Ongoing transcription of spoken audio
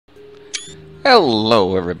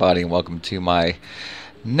Hello, everybody, and welcome to my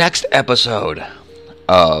next episode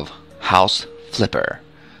of House Flipper.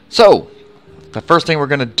 So, the first thing we're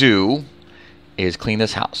going to do is clean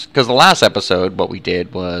this house. Because the last episode, what we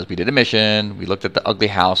did was we did a mission, we looked at the ugly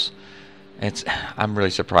house. I'm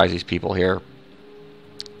really surprised these people here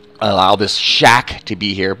allow this shack to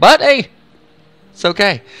be here. But, hey, it's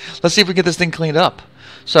okay. Let's see if we get this thing cleaned up.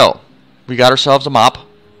 So, we got ourselves a mop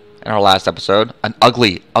in our last episode. An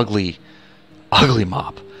ugly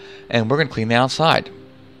mop, and we're gonna clean the outside.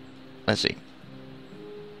 Let's see.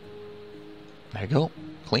 There you go,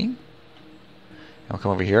 clean. I'll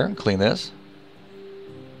come over here and clean this.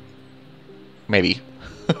 Maybe.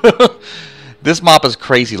 This mop is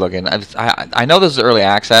crazy looking. I know this is early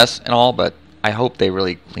access and all, but I hope they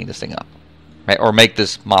really clean this thing up, right? Or make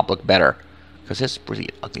this mop look better, because it's a pretty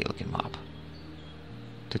ugly looking mop.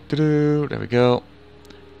 There we go.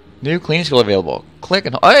 New cleaning skill available. Click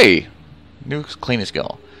and hey. New cleaning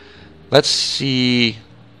skill. Let's see.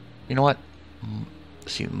 You know what?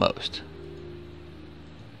 Let's see the most.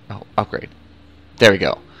 Oh, upgrade. There we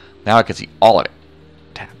go. Now I can see all of it.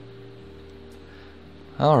 Tap.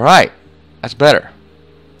 Alright. That's better.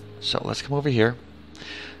 So let's come over here.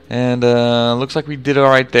 And looks like we did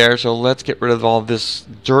alright there. So let's get rid of all this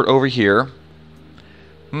dirt over here.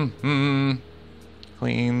 Clean.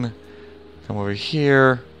 Come over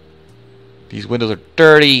here. These windows are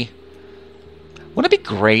dirty. Wouldn't it be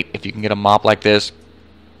great if you can get a mop like this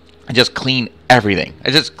and just clean everything?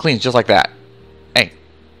 It just cleans just like that. Hey,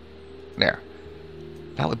 there.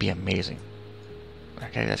 That would be amazing.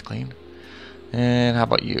 Okay, that's clean. And how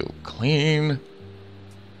about you? Clean.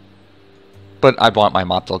 But I want my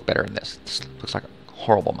mop to look better than this. This looks like a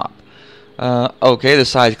horrible mop. Okay, this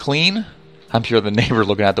side's clean. I'm sure the neighbor's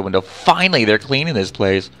looking out the window. Finally, they're cleaning this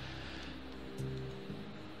place.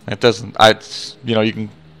 It doesn't. You can.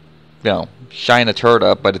 Shine a turd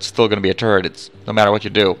up, but it's still going to be a turd. It's no matter what you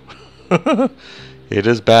do. It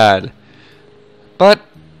is bad. But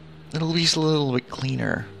it'll be a little bit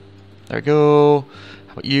cleaner. There we go.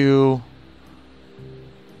 How about you?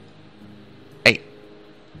 Hey.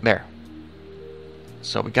 There.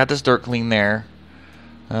 So we got this dirt clean there.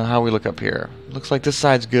 How we look up here? Looks like this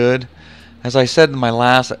side's good. As I said in my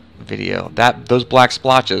last video, those black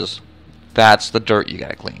splotches, that's the dirt you got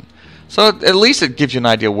to clean. So at least it gives you an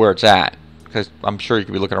idea where it's at, because I'm sure you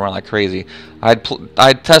could be looking around like crazy. I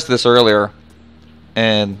tested this earlier,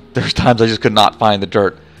 and there's times I just could not find the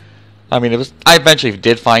dirt. I mean, I eventually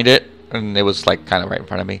did find it, and it was like kind of right in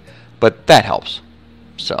front of me, but that helps.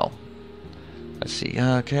 So let's see.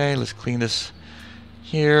 Okay, let's clean this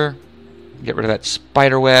here. Get rid of that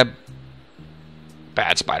spider web.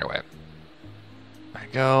 Bad spider web. There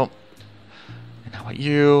we go. And how about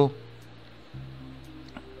you?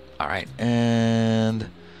 Alright, and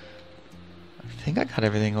I think I got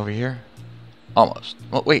everything over here. Almost.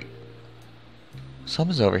 Oh, wait.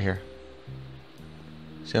 Something's over here.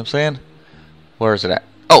 See what I'm saying? Where is it at?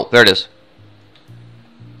 Oh, there it is.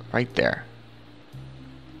 Right there.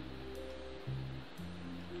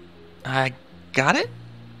 I got it?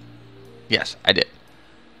 Yes, I did.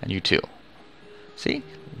 And you too. See?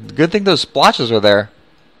 Good thing those splotches are there.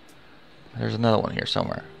 There's another one here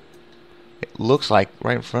somewhere. It looks like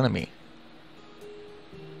right in front of me.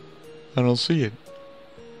 I don't see it.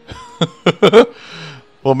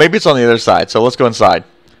 Well, maybe it's on the other side, so let's go inside.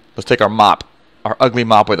 Let's take our mop, our ugly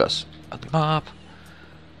mop with us. Ugly mop.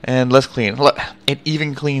 And let's clean. Look, it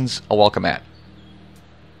even cleans a welcome mat.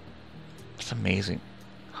 It's amazing.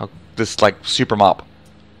 How this like super mop.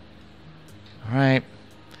 Alright.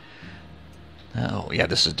 Oh, yeah,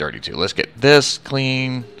 this is dirty too. Let's get this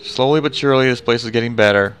clean. Slowly but surely, this place is getting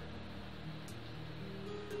better.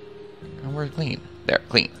 We're clean. There,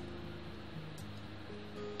 clean.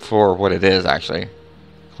 For what it is, actually.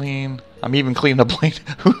 Clean. I'm even cleaning the plate.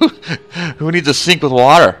 Who needs a sink with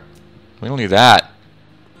water? We don't need that.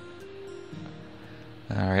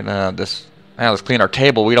 Alright, let's clean our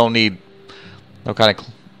table. We don't need no kind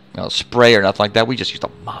of spray or nothing like that. We just use a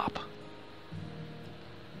mop.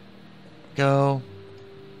 Go.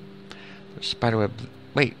 There's spiderweb.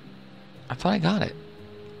 Wait. I thought I got it.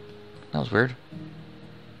 That was weird.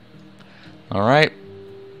 Alright.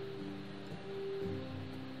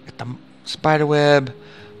 Get the spider web.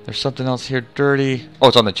 There's something else here dirty. Oh,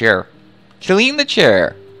 it's on the chair. Clean the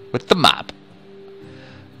chair with the mop.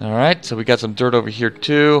 Alright, so we got some dirt over here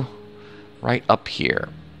too. Right up here.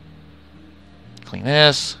 Clean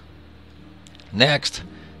this. Next.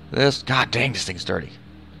 This. God dang, this thing's dirty.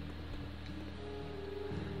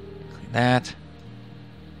 Clean that.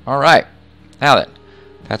 Alright. Now then.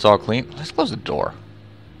 That's all clean. Let's close the door.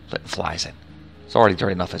 Let flies in. It's already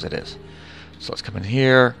dirty enough as it is. So let's come in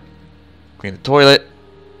here, clean the toilet.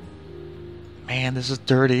 Man, this is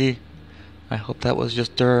dirty. I hope that was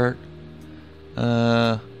just dirt.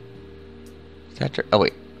 Is that dirt? Oh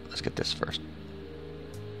wait, let's get this first.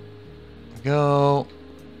 There we go.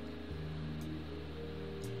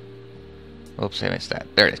 Oops, I missed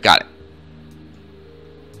that. There it is. Got it.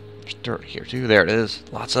 There's dirt here too. There it is.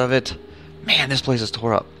 Lots of it. Man, this place is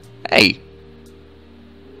tore up. Hey.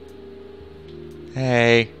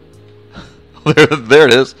 Hey. there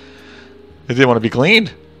it is. It didn't want to be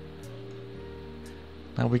cleaned.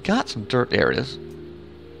 Now we got some dirt. There it is.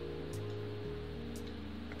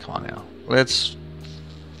 Come on now. Let's...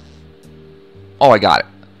 Oh, I got it.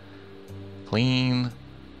 Clean.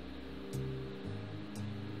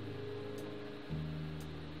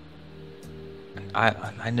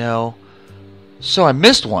 I know. So I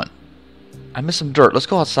missed one. I missed some dirt. Let's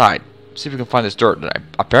go outside. See if we can find this dirt that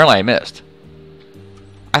apparently I missed.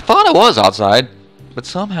 I thought it was outside, but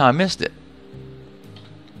somehow I missed it.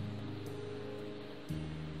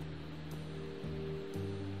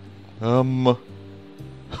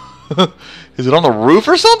 Is it on the roof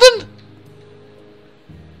or something?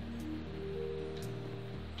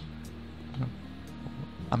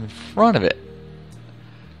 I'm in front of it.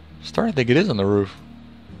 I'm starting to think it is on the roof.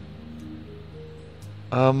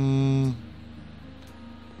 Oh.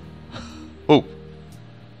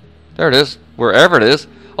 There it is. Wherever it is.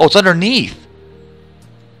 Oh, it's underneath.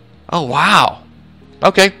 Oh, wow.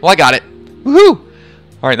 Okay, well, I got it. Woohoo!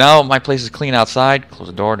 Alright, now my place is clean outside. Close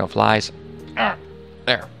the door, no flies.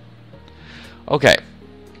 There. Okay.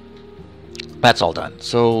 That's all done.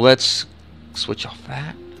 So let's switch off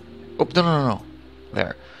that. Oh, no.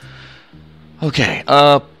 There. Okay,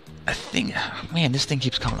 I think... Man, this thing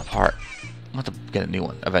keeps coming apart. I'll have to get a new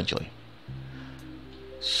one eventually.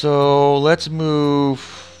 So let's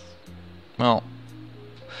move... Well,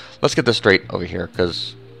 let's get this straight over here,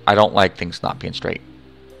 because I don't like things not being straight.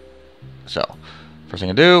 So, first thing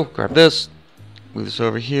I do, grab this, move this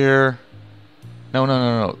over here.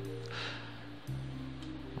 No.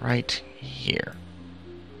 Right here.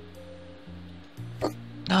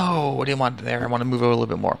 No, I didn't want it there. I want to move it a little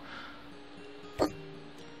bit more.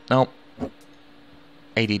 Nope.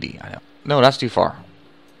 ADD, I know. No, that's too far.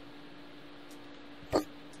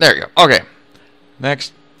 There you go. Okay.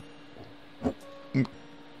 Next.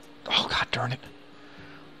 Oh, god darn it.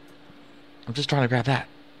 I'm just trying to grab that.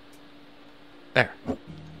 There.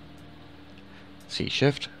 C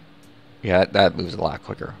shift. Yeah, that moves a lot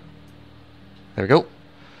quicker. There we go.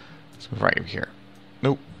 Let's move right over here.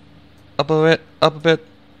 Nope. Up a bit. Up a bit.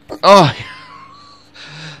 Oh!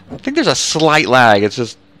 I think there's a slight lag. It's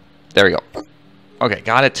just... There we go. Okay,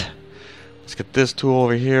 got it. Let's get this tool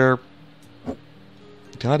over here.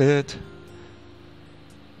 Got it.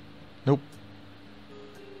 Nope.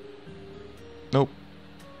 Nope.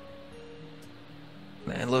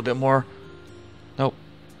 And a little bit more. Nope.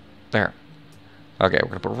 There. Okay, we're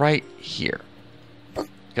going to put right here. Get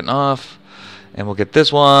enough. And we'll get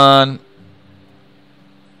this one.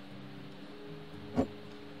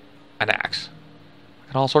 An axe.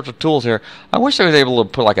 Got all sorts of tools here. I wish I was able to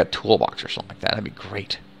put like a toolbox or something like that. That'd be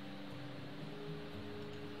great.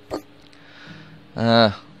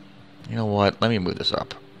 You know what? Let me move this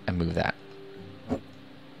up and move that.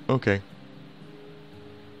 Okay.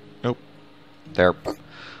 Nope. There.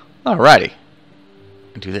 Alrighty.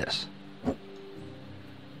 And do this.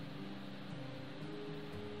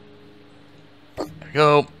 There we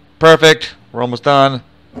go. Perfect. We're almost done.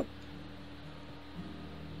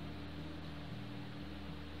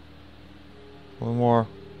 One more.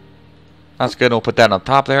 That's good. We'll put that on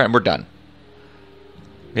top there, and we're done.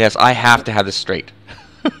 Yes, I have to have this straight.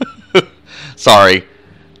 Sorry.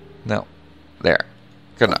 No. There.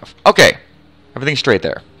 Good enough. Okay. Everything's straight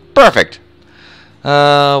there. Perfect.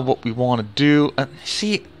 What we want to do...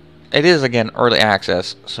 see, it is, again, early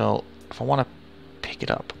access, so if I want to pick it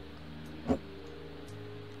up,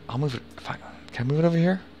 I'll move it... Can I move it over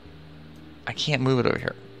here? I can't move it over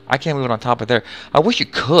here. I can't move it on top of there. I wish you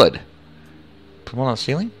could. Put one on the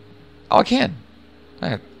ceiling? Oh, I can.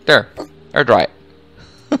 There. Air dry it.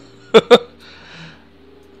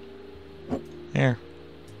 Here.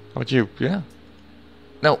 How about you? Yeah.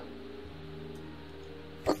 No.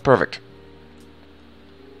 Perfect.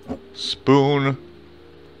 Spoon.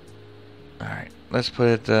 Alright. Let's put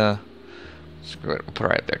it, screw it. We'll put it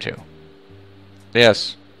right there, too.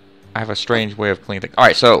 Yes. I have a strange way of cleaning things.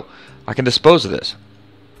 Alright, so I can dispose of this.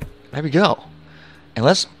 There we go. And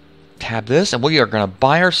let's tab this, and we are going to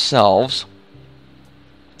buy ourselves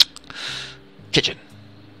kitchen.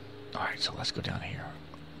 Alright, so let's go down here.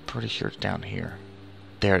 Pretty sure it's down here.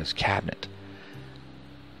 There it is, cabinet.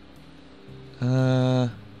 Wait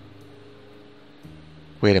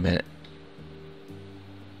a minute.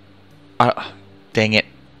 Dang it.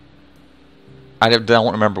 I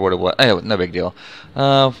don't remember what it was. Anyway, no big deal.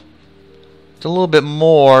 It's a little bit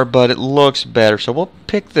more, but it looks better. So we'll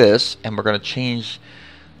pick this, and we're going to change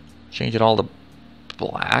it all to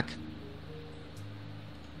black.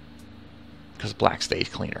 Because black stays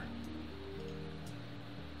cleaner.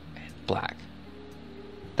 And black.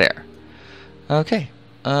 There. Okay.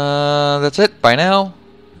 That's it by now.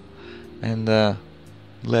 And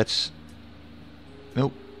let's...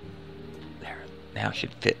 Nope. There. Now it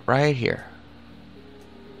should fit right here.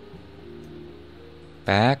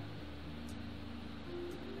 Back.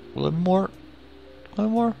 A little more. A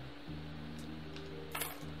little more.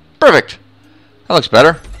 Perfect. That looks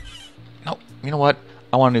better. Nope. You know what?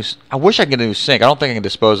 I want a new... I wish I could get a new sink. I don't think I can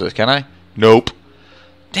dispose of this. Can I? Nope.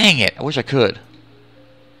 Dang it. I wish I could.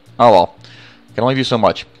 Oh well. Can only do so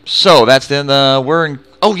much. So that's then. We're in.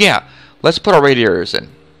 Oh yeah. Let's put our radiators in.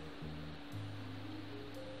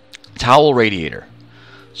 Towel radiator.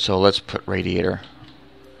 So let's put radiator.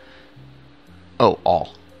 Oh,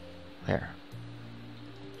 all. There.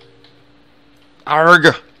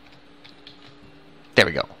 Arg. There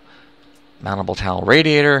we go. Mountable towel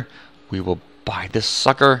radiator. We will buy this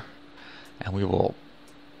sucker, and we will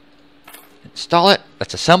install it.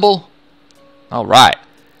 Let's assemble. All right.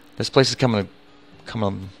 This place is coming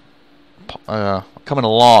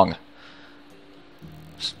along.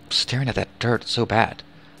 Staring at that dirt, it's so bad.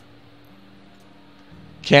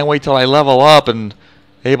 Can't wait till I level up and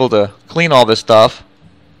able to clean all this stuff.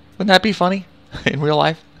 Wouldn't that be funny in real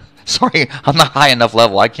life? Sorry, I'm not high enough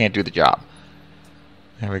level. I can't do the job.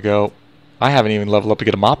 There we go. I haven't even leveled up to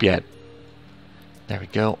get a mop yet. There we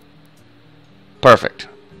go. Perfect.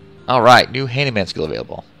 All right, new handyman skill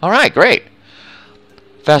available. All right, great.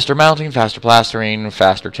 Faster mounting, faster plastering,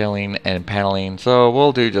 faster tilling, and paneling. So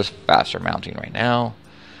we'll do just faster mounting right now.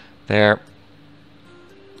 There.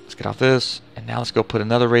 Let's get off this. And now let's go put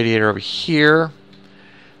another radiator over here.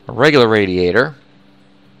 A regular radiator.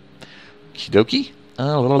 Okie dokie.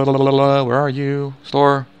 Where are you?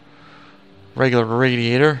 Store. Regular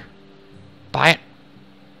radiator. Buy it.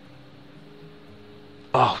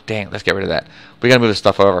 Oh, dang. Let's get rid of that. We gotta move this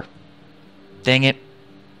stuff over. Dang it.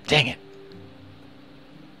 Dang it.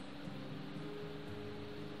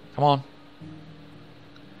 Come on.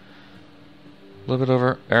 A little bit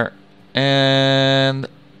over there. And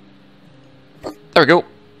there we go.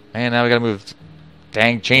 And now we gotta move the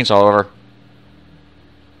dang chainsaw over.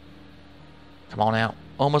 Come on out.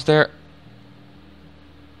 Almost there.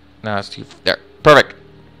 No, it's too... There. Perfect.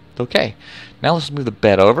 Okay. Now let's move the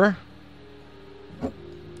bed over.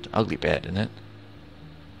 It's an ugly bed, isn't it?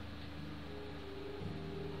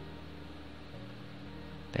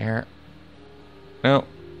 There. No.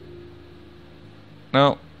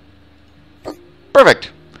 No.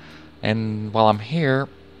 Perfect. And while I'm here...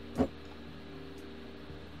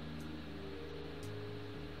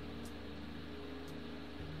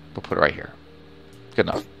 We'll put it right here. Good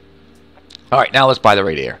enough. Alright, now let's buy the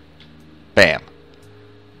radiator. Bam.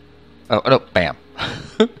 Oh, no, bam.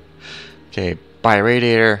 Okay, buy a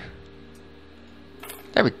radiator.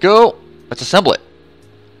 There we go. Let's assemble it.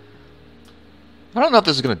 I don't know if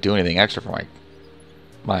this is going to do anything extra for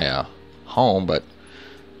my home, but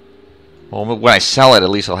well, when I sell it, at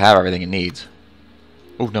least I'll have everything it needs.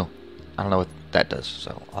 Oh, no. I don't know what that does,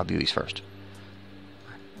 so I'll do these first.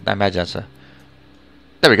 I imagine that's a...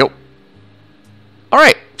 There we go.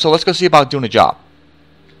 Alright, so let's go see about doing a job.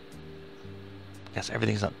 Guess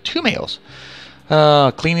everything's on 2 mails.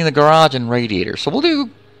 Cleaning the garage and radiator. So we'll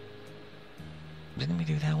do... Didn't we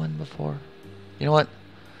do that one before? You know what?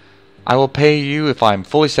 I will pay you if I'm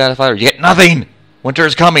fully satisfied or you get nothing! Winter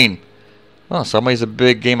is coming! Well, somebody's a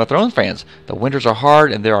big Game of Thrones fans. The winters are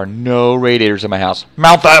hard and there are no radiators in my house.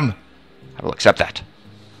 Mount them! I will accept that.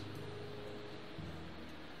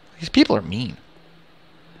 These people are mean.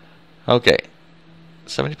 Okay.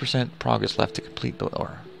 70% progress left to complete the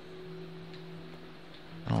order.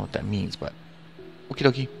 I don't know what that means, but okie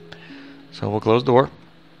dokie. So we'll close the door.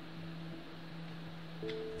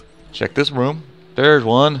 Check this room. There's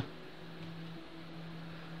one.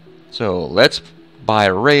 So let's buy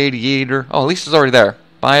a radiator. Oh, at least it's already there.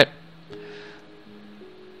 Buy it.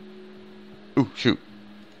 Ooh, shoot.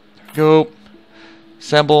 There we go.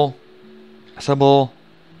 Assemble. Assemble.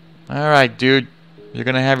 Alright, dude. You're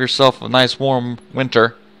going to have yourself a nice warm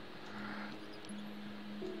winter.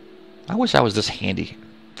 I wish I was this handy.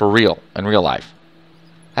 For real. In real life.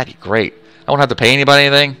 That'd be great. I won't have to pay anybody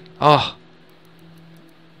anything. Oh.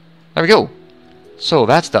 There we go. So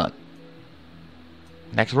that's done.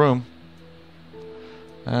 Next room.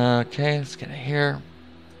 Okay, let's get it here.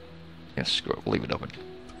 Yeah, screw it. We'll leave it open.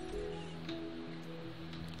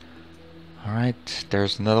 Alright,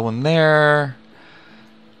 there's another one there.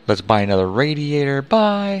 Let's buy another radiator.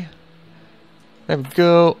 Buy. There we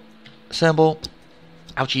go. Assemble.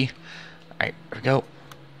 Ouchie. Alright, there we go.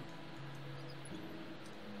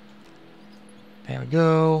 There we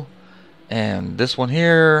go. And this one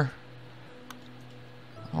here.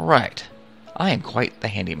 Alright. I am quite the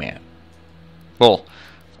handyman. Well,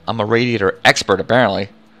 I'm a radiator expert apparently.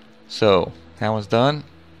 So, that one's done.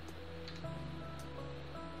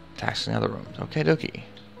 Tasks in the other rooms. Okay, dokie.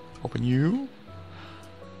 Open you.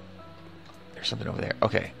 There's something over there.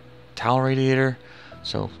 Okay. Towel radiator.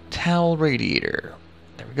 So, towel radiator.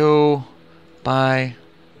 There we go. Buy.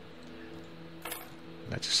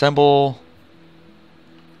 Let's assemble.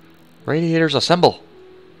 Radiators assemble.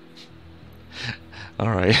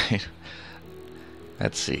 Alright.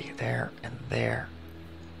 Let's see. There and there.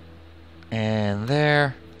 And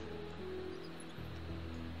there.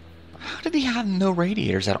 How did he have no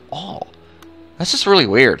radiators at all? That's just really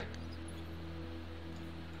weird.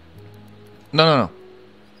 No.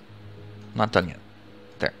 Not done yet.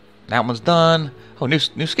 There. That one's done. Oh, new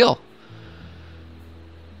skill.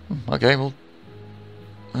 Okay, well.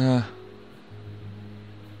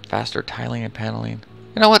 Faster tiling and paneling.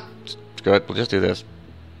 You know what? It's good. We'll just do this.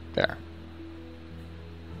 There.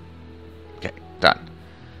 Okay, done.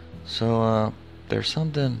 So, there's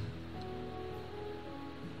something.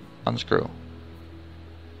 Unscrew.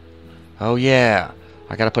 Oh yeah,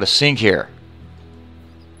 I gotta put a sink here.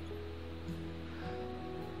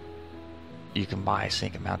 You can buy a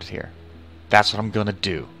sink and mount it here. That's what I'm gonna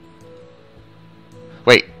do.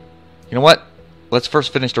 Wait, you know what? Let's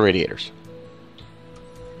first finish the radiators.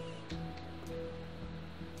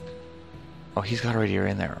 Oh, he's got a radiator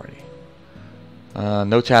in there already.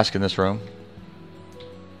 No task in this room.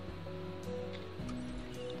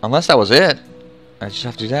 Unless that was it. I just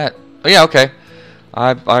have to do that. Oh yeah, okay.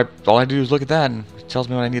 All I do is look at that and it tells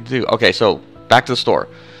me what I need to do. Okay, so back to the store.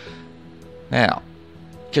 Now,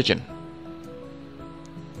 kitchen.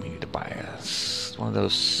 We need to buy one of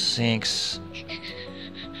those sinks.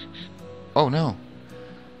 Oh no.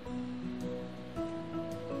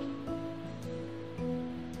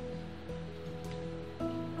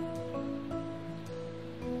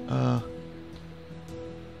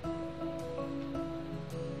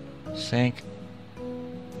 Sink.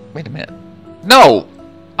 Wait a minute. No!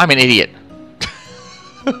 I'm an idiot.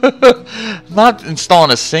 I'm not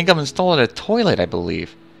installing a sink, I'm installing a toilet, I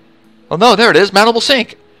believe. Oh no, there it is, mountable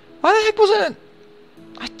sink. Why the heck was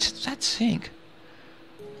it? That sink.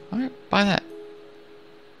 Alright, buy that.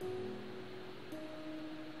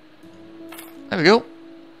 There we go.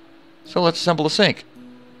 So let's assemble the sink.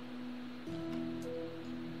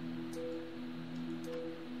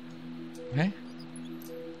 Okay.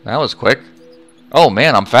 That was quick. Oh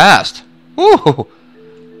man, I'm fast. Woo!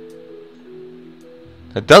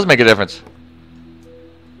 That does make a difference.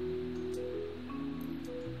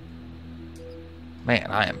 Man,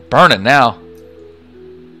 I am burning now.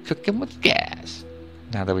 Cooking with gas.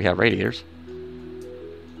 Now that we have radiators.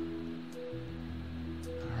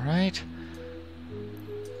 Alright.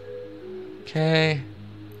 Okay.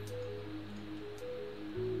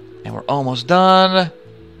 And we're almost done.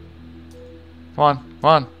 Come on, come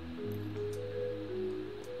on.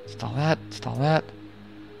 Install that, install that.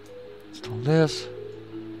 Install this.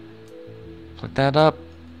 Put that up.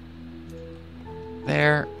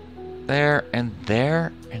 There, there, and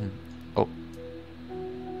there, and oh.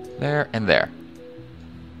 There and there.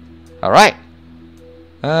 Alright.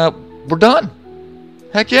 We're done.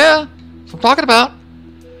 Heck yeah. That's what I'm talking about.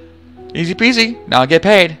 Easy peasy. Now I get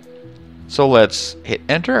paid. So let's hit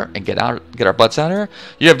enter and get our butts out of here.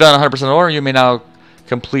 You have done 100% order. You may now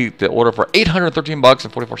complete the order for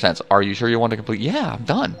 $813.44. Are you sure you want to complete? Yeah, I'm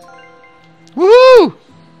done. Woo!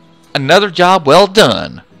 Another job well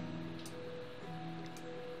done.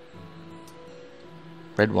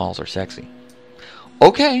 Red walls are sexy.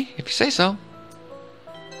 Okay, if you say so.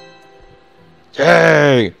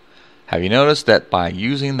 Yay! Have you noticed that by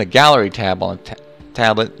using the gallery tab on the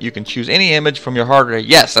tablet, you can choose any image from your hard drive?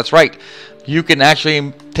 Yes, that's right. You can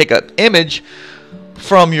actually take an image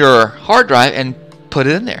from your hard drive and put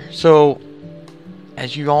it in there. So,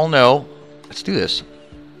 as you all know, let's do this.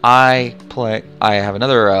 I have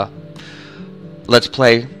another Let's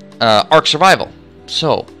Play Ark Survival.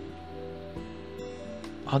 So,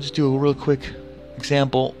 I'll just do a real quick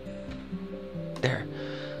example. There.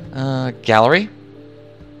 Gallery.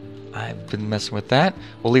 I've been messing with that.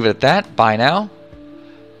 We'll leave it at that. Bye now.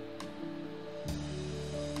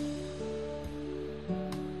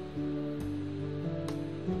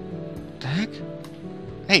 heck?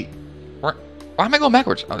 Hey, why am I going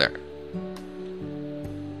backwards? Oh, there.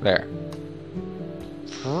 There.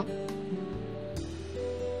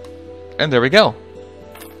 And there we go.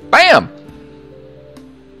 Bam!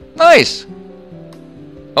 Nice!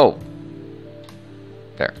 Oh.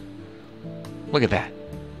 There. Look at that.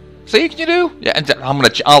 See, can you do? Yeah,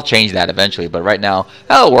 I'll change that eventually, but right now,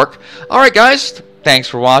 that'll work. Alright, guys. Thanks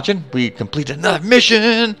for watching. We completed another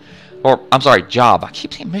mission. Or, I'm sorry, job. I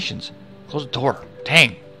keep saying missions. Close the door.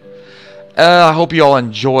 Dang. I hope you all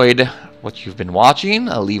enjoyed what you've been watching.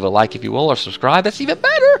 Leave a like if you will, or subscribe. That's even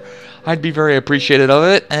better. I'd be very appreciative of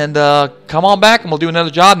it. And come on back and we'll do another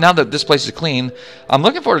job now that this place is clean. I'm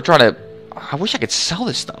looking forward to trying to... I wish I could sell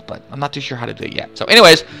this stuff, but I'm not too sure how to do it yet. So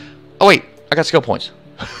anyways... Oh, wait. I got skill points.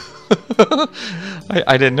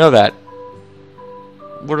 I didn't know that.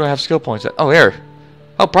 Where do I have skill points at? Oh, here.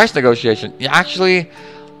 Oh, price negotiation. Yeah, actually...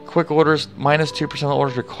 Quick orders, minus 2% of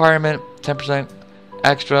orders requirement, 10%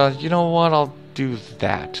 extra. You know what? I'll do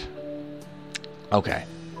that. Okay.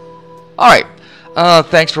 Alright.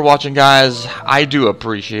 Thanks for watching, guys. I do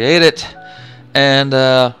appreciate it. And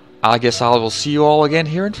I guess I will see you all again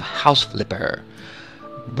here in House Flipper.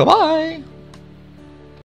 Bye-bye.